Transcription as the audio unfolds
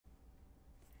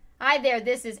Hi there,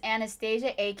 this is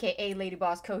Anastasia, aka Lady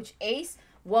Boss Coach Ace.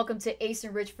 Welcome to Ace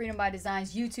and Rich Freedom by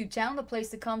Design's YouTube channel, the place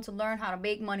to come to learn how to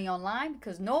make money online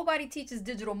because nobody teaches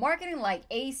digital marketing like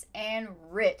Ace and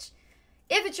Rich.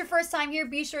 If it's your first time here,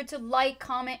 be sure to like,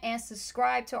 comment, and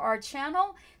subscribe to our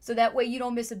channel so that way you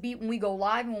don't miss a beat when we go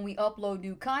live and when we upload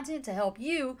new content to help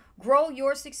you grow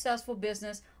your successful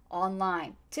business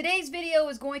online. Today's video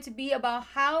is going to be about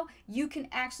how you can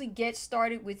actually get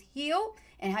started with Heal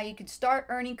and how you can start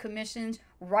earning commissions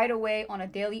right away on a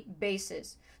daily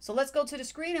basis. So let's go to the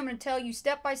screen. I'm going to tell you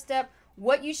step by step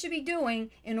what you should be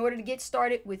doing in order to get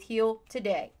started with Heal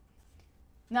today.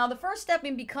 Now, the first step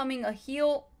in becoming a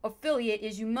Heal affiliate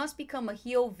is you must become a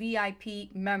Heal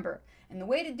VIP member. And the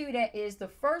way to do that is the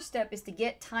first step is to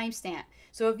get timestamp.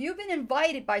 So if you've been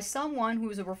invited by someone who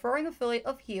is a referring affiliate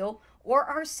of Heal or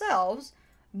ourselves,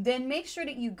 then make sure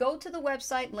that you go to the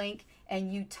website link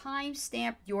and you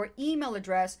timestamp your email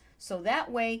address so that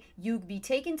way you'll be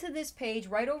taken to this page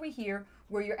right over here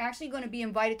where you're actually going to be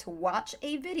invited to watch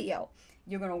a video.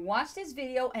 You're going to watch this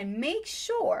video and make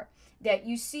sure that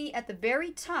you see at the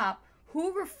very top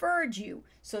who referred you,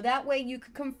 so that way you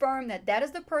can confirm that that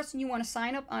is the person you want to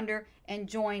sign up under and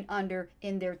join under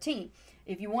in their team.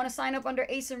 If you want to sign up under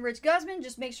Ace and Rich Guzman,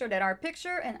 just make sure that our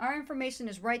picture and our information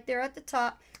is right there at the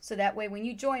top, so that way when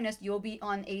you join us, you'll be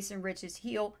on Ace and Rich's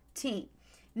Heal team.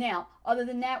 Now, other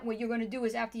than that, what you're going to do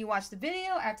is after you watch the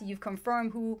video, after you've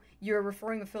confirmed who your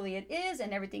referring affiliate is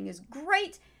and everything is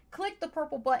great, click the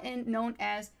purple button known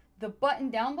as the button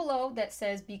down below that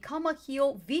says Become a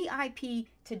Heal VIP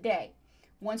today.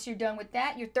 Once you're done with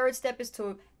that, your third step is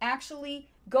to actually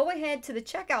go ahead to the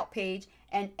checkout page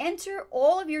and enter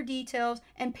all of your details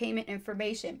and payment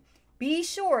information. Be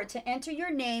sure to enter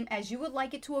your name as you would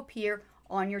like it to appear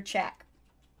on your check.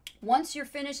 Once you're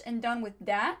finished and done with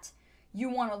that, you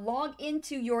want to log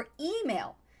into your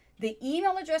email. The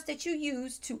email address that you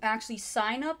use to actually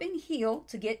sign up in Heal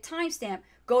to get timestamp,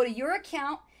 go to your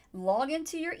account, log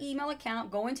into your email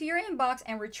account, go into your inbox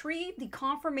and retrieve the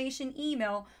confirmation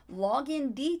email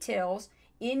login details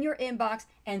in your inbox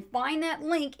and find that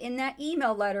link in that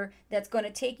email letter that's going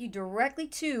to take you directly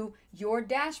to your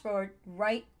dashboard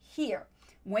right here.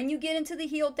 When you get into the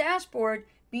Heal dashboard,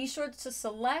 be sure to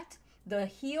select the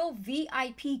Heal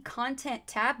VIP content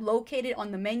tab located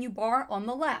on the menu bar on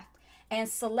the left and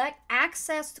select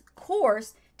Access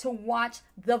Course to watch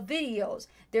the videos.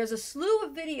 There's a slew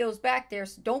of videos back there,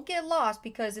 so don't get lost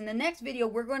because in the next video,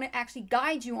 we're going to actually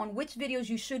guide you on which videos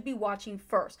you should be watching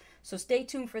first. So stay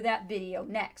tuned for that video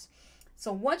next.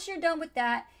 So once you're done with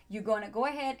that, you're going to go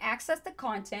ahead, access the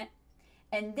content.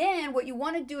 And then what you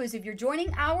want to do is if you're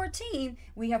joining our team,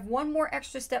 we have one more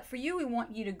extra step for you. We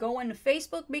want you to go into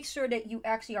Facebook, make sure that you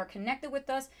actually are connected with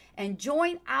us and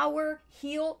join our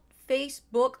Heal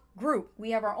Facebook group.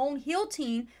 We have our own Heal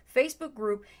Team Facebook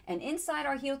group, and inside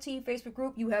our Heal Team Facebook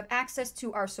group, you have access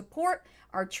to our support,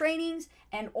 our trainings,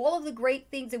 and all of the great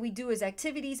things that we do as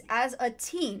activities as a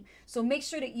team. So make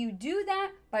sure that you do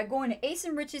that by going to Ace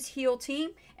and Rich's Heal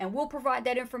Team, and we'll provide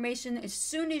that information as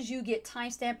soon as you get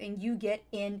timestamp and you get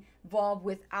involved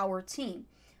with our team.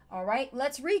 All right,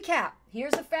 let's recap.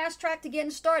 Here's a fast track to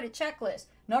getting started checklist.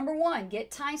 Number 1,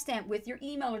 get timestamp with your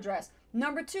email address.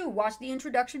 Number 2, watch the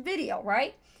introduction video,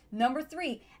 right? Number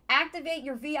 3, activate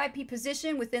your VIP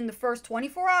position within the first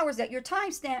 24 hours at your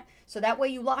timestamp so that way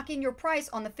you lock in your price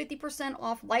on the 50%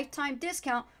 off lifetime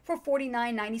discount for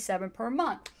 $49.97 per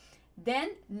month.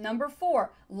 Then number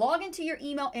 4, log into your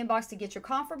email inbox to get your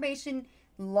confirmation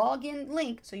login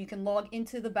link so you can log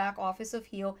into the back office of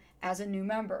Heal as a new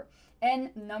member.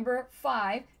 And number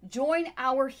 5, join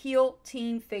our Heal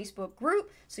Team Facebook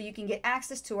group so you can get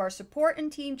access to our support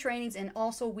and team trainings and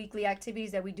also weekly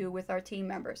activities that we do with our team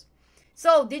members.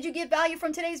 So, did you get value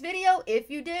from today's video? If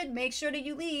you did, make sure that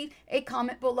you leave a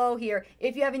comment below here.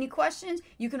 If you have any questions,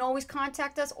 you can always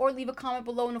contact us or leave a comment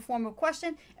below in the form of a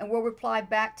question and we'll reply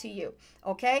back to you.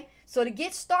 Okay? So to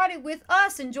get started with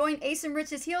us and join Ace and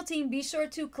Rich's Heal Team, be sure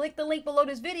to click the link below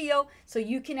this video so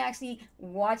you can actually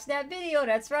watch that video.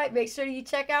 That's right. Make sure that you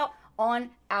check out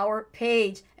on our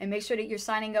page and make sure that you're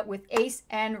signing up with Ace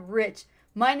and Rich.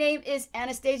 My name is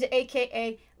Anastasia,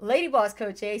 aka Lady Boss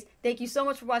Coach Ace. Thank you so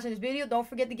much for watching this video. Don't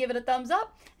forget to give it a thumbs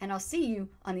up, and I'll see you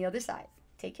on the other side.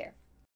 Take care.